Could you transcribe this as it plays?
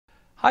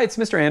Hi, it's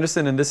Mr.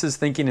 Andersen, and this is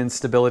Thinking in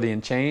Stability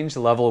and Change,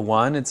 Level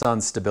 1. It's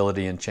on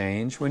stability and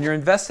change. When you're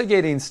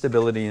investigating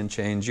stability and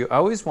change, you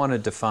always want to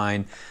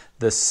define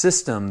the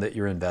system that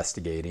you're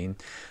investigating.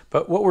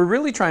 But what we're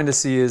really trying to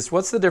see is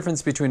what's the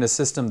difference between a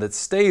system that's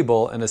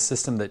stable and a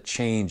system that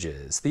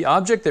changes. The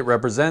object that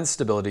represents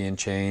stability and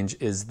change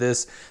is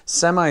this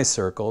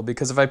semicircle,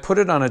 because if I put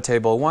it on a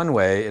table one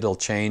way, it'll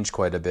change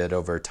quite a bit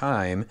over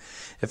time.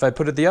 If I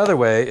put it the other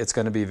way, it's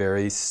going to be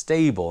very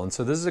stable. And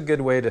so this is a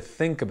good way to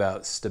think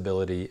about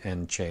stability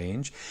and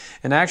change.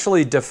 And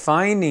actually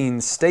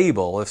defining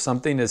stable, if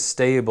something is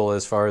stable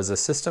as far as a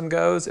system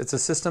goes, it's a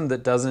system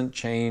that doesn't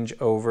change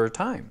over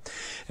time.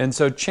 And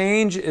so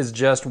change is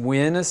just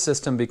when a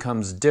system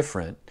becomes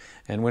different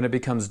and when it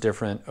becomes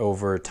different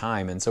over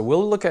time. And so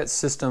we'll look at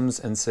systems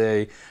and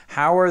say,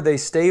 how are they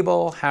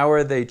stable? How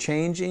are they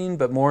changing?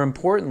 But more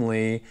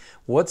importantly,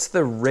 what's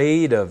the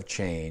rate of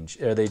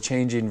change? Are they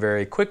changing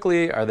very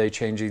quickly? Are they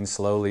changing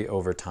slowly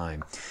over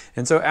time?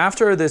 And so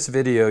after this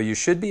video, you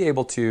should be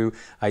able to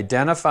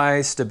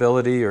identify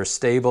stability or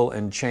stable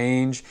and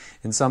change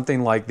in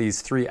something like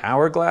these 3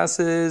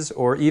 hourglasses,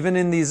 or even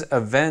in these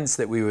events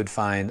that we would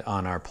find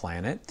on our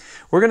planet.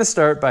 We're going to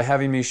start by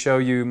having me show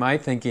you my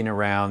thinking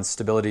around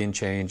stability and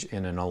change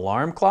in an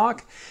alarm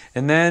clock.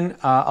 And then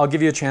I'll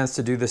give you a chance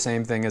to do the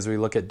same thing as we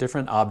look at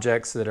different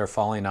objects that are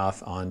falling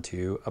off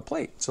onto a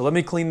plate. So let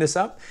me clean this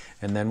up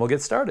and then we'll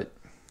get started.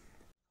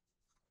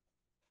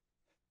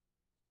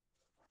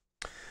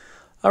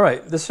 All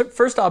right, the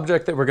first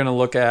object that we're going to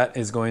look at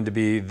is going to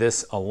be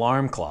this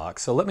alarm clock.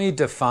 So let me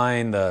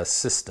define the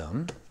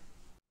system.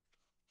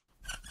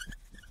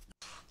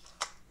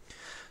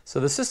 So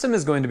the system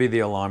is going to be the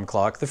alarm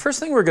clock. The first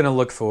thing we're going to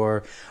look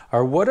for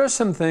are what are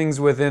some things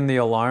within the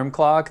alarm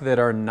clock that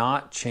are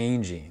not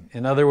changing.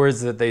 In other words,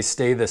 that they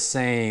stay the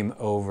same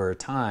over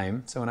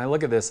time. So when I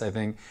look at this, I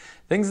think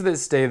things that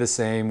stay the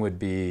same would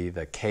be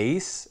the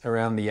case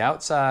around the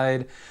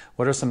outside.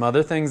 What are some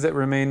other things that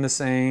remain the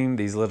same?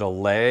 These little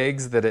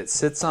legs that it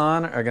sits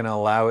on are going to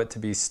allow it to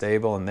be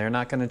stable and they're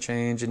not going to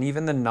change. And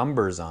even the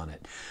numbers on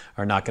it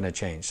are not going to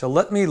change. So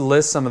let me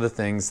list some of the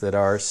things that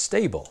are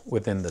stable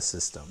within the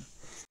system.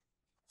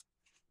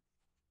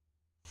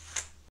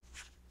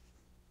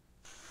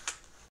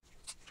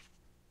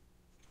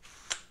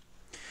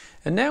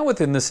 And now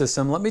within the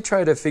system, let me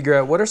try to figure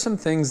out what are some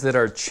things that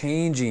are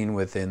changing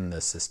within the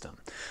system.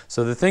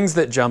 So the things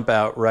that jump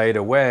out right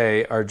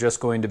away are just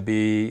going to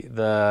be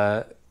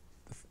the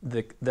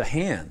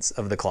hands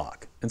of the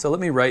clock. And so let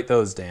me write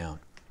those down.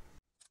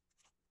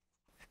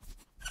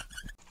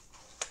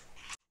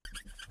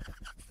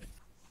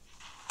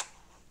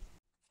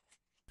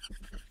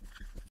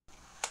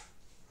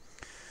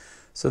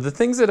 So the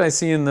things that I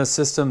see in the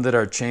system that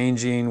are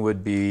changing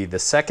would be the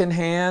second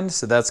hand.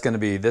 So that's going to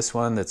be this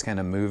one that's kind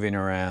of moving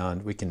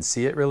around. We can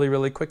see it really,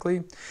 really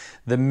quickly.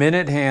 The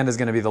minute hand is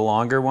going to be the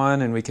longer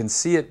one, and we can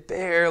see it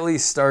barely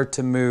start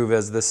to move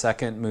as the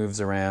second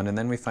moves around. And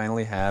then we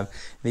finally have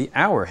the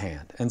hour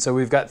hand. And so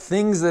we've got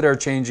things that are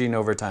changing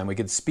over time. We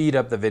could speed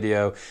up the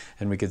video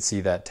and we could see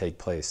that take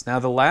place. Now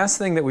the last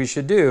thing that we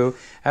should do,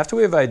 after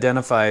we have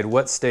identified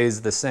what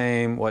stays the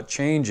same, what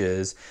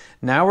changes,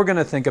 now we're going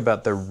to think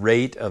about the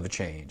rate of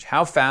change.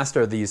 How fast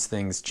are these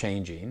things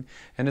changing?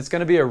 And it's going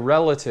to be a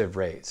relative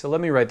rate. So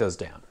let me write those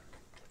down.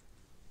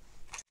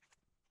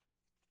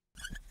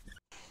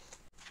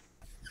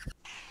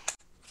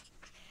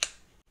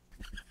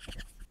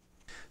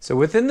 So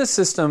within the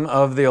system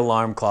of the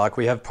alarm clock,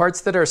 we have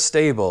parts that are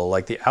stable,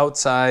 like the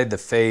outside, the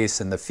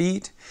face, and the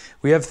feet.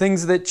 We have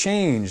things that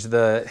change,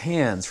 the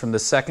hands from the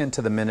second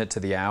to the minute to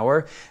the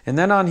hour. And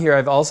then on here,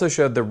 I've also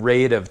showed the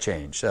rate of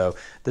change. So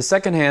the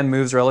second hand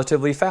moves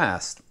relatively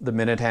fast. The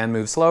minute hand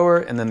moves slower,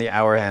 and then the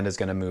hour hand is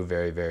going to move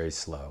very, very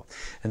slow.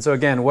 And so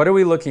again, what are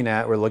we looking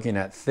at? We're looking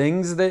at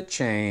things that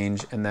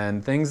change and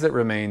then things that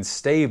remain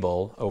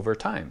stable over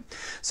time.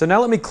 So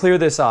now let me clear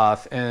this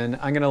off, and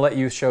I'm going to let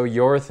you show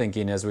your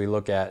thinking as we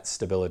look at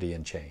stability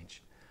and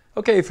change.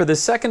 Okay, for the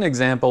second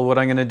example, what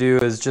I'm going to do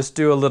is just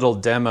do a little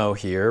demo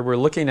here. We're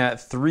looking at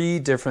 3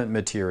 different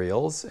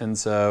materials. And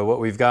so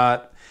what we've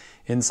got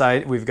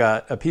inside, we've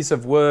got a piece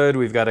of wood,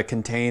 we've got a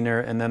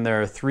container, and then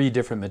there are 3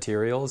 different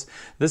materials.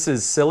 This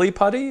is silly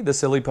putty. The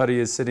silly putty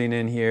is sitting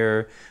in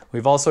here.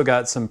 We've also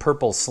got some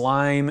purple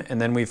slime, and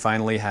then we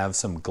finally have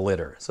some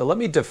glitter. So let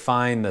me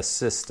define the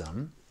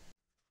system.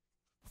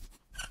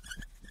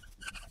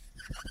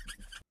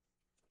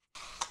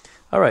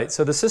 All right,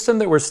 so the system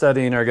that we're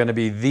studying are going to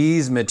be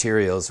these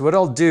materials. What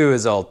I'll do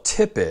is I'll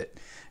tip it.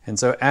 And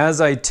so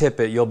as I tip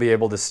it, you'll be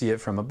able to see it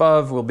from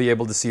above. We'll be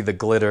able to see the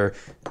glitter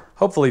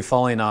hopefully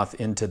falling off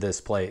into this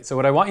plate. So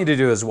what I want you to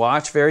do is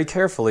watch very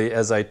carefully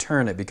as I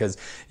turn it, because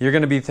you're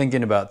going to be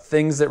thinking about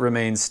things that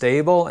remain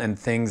stable and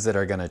things that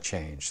are going to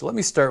change. So let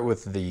me start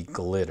with the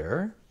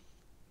glitter.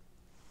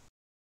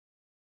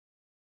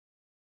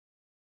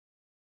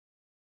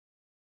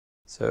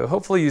 So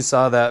hopefully you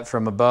saw that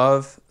from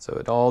above. So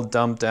it all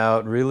dumped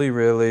out really,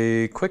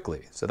 really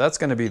quickly. So that's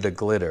going to be the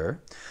glitter.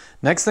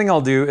 Next thing I'll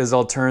do is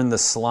I'll turn the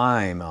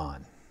slime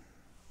on.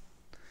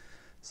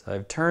 So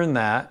I've turned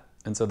that,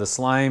 And so the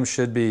slime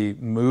should be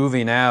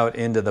moving out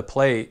into the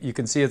plate. You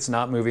can see it's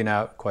not moving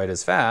out quite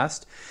as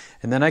fast.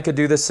 And then I could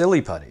do the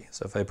silly putty.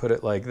 So if I put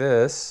it like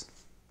this,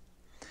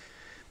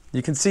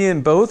 you can see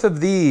in both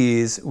of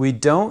these, we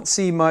don't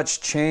see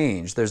much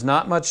change. There's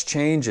not much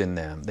change in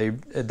them.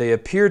 They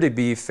appear to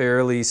be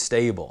fairly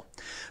stable.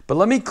 But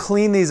let me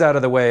clean these out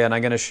of the way, and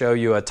I'm going to show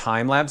you a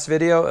time-lapse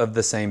video of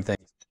the same thing.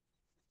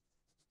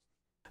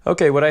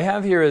 Okay, what I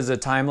have here is a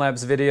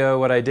time-lapse video.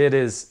 What I did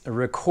is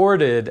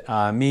recorded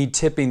me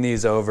tipping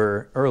these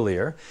over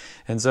earlier.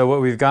 And so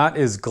what we've got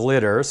is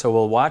glitter, so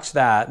we'll watch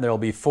that. There'll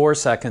be 4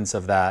 seconds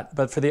of that.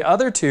 But for the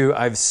other two,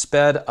 I've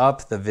sped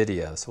up the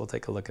video, so we'll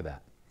take a look at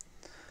that.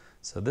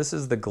 So this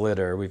is the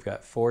glitter. We've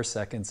got 4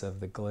 seconds of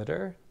the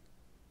glitter.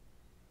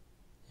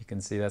 You can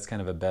see that's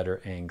kind of a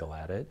better angle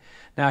at it.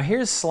 Now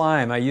here's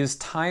slime. I used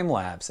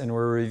time-lapse, and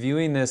we're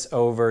reviewing this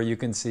over, you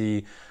can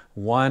see,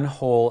 1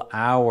 whole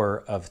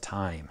hour of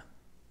time.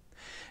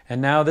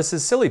 And now this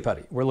is silly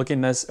putty. We're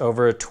looking at this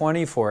over a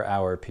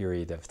 24-hour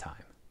period of time.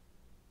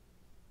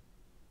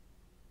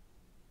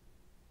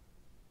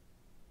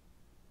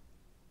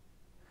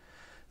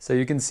 So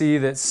you can see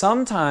that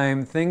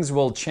sometime things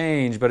will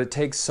change, but it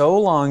takes so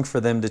long for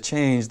them to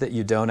change that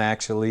you don't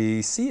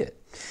actually see it.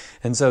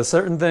 And so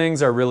certain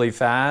things are really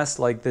fast,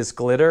 like this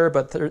glitter,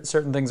 but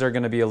certain things are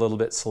going to be a little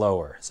bit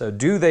slower. So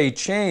do they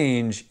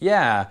change?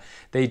 Yeah,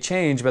 they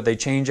change, but they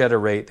change at a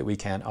rate that we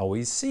can't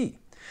always see.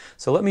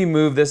 So let me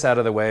move this out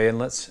of the way, and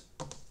let's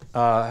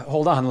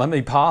hold on, let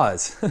me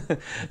pause.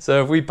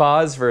 So if we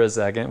pause for a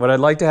second, what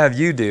I'd like to have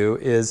you do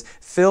is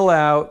fill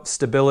out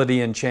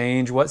stability and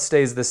change. What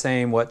stays the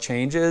same, what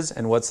changes,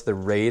 and what's the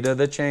rate of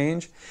the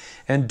change.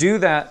 And do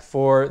that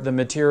for the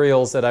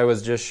materials that I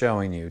was just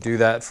showing you. Do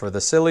that for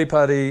the silly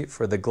putty,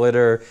 for the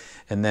glitter,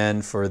 and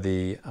then for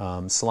the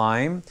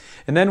slime.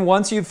 And then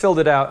once you've filled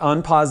it out,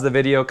 unpause the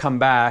video, come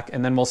back,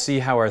 and then we'll see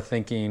how our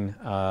thinking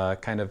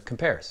kind of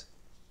compares.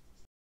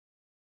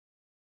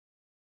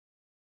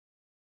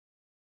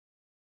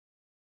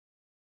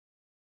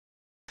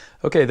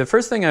 Okay, the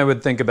first thing I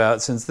would think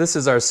about, since this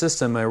is our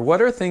system, are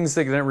what are things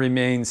that are going to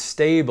remain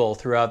stable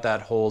throughout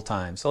that whole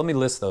time? So let me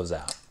list those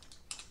out.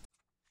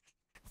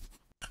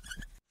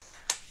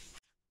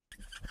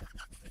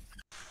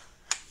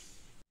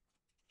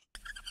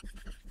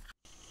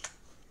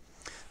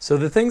 So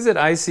the things that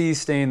I see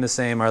staying the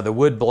same are the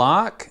wood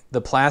block,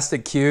 the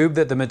plastic cube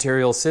that the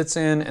material sits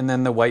in, and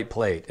then the white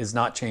plate is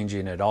not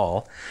changing at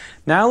all.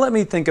 Now let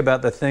me think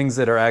about the things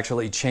that are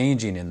actually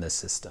changing in this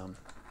system.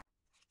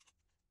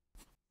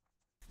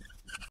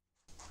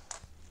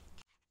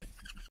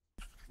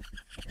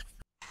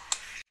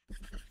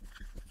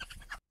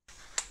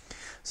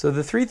 So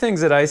the 3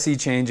 things that I see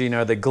changing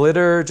are the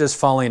glitter just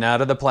falling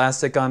out of the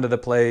plastic onto the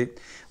plate.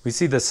 We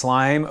see the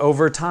slime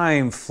over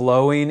time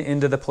flowing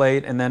into the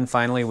plate, and then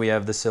finally we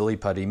have the silly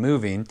putty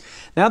moving.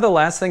 Now the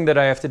last thing that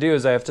I have to do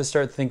is I have to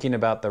start thinking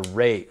about the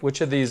rate.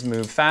 Which of these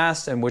move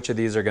fast and which of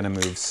these are going to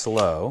move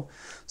slow?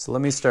 So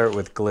let me start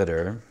with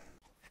glitter.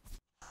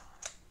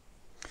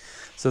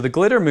 So the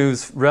glitter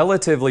moves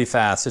relatively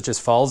fast. It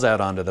just falls out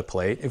onto the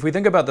plate. If we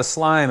think about the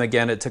slime,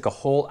 again, it took a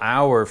whole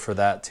hour for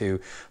that to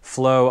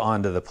flow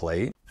onto the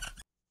plate.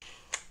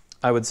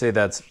 I would say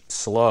that's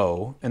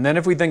slow. And then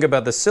if we think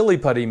about the silly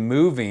putty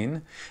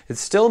moving, it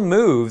still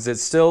moves,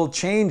 it's still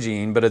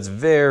changing, but it's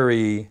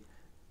very,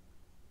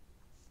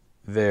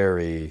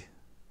 very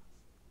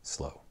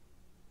slow.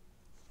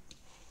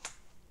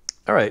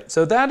 All right,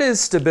 so that is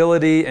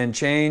stability and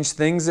change,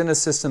 things in a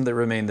system that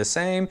remain the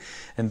same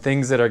and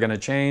things that are going to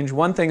change.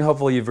 One thing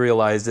hopefully you've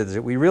realized is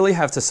that we really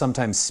have to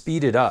sometimes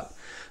speed it up.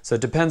 So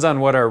it depends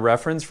on what our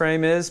reference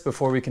frame is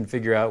before we can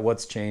figure out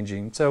what's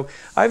changing. So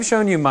I've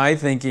shown you my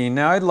thinking.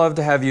 Now I'd love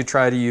to have you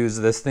try to use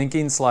this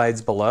thinking slides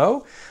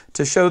below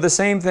to show the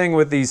same thing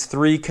with these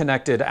 3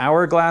 connected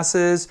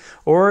hourglasses,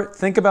 or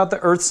think about the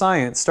earth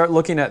science. Start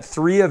looking at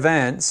 3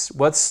 events,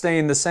 what's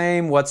staying the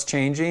same, what's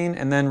changing,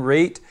 and then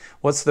rate,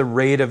 what's the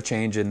rate of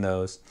change in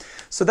those.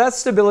 So that's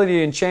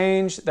stability and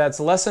change. That's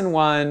lesson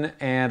 1,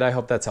 and I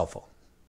hope that's helpful.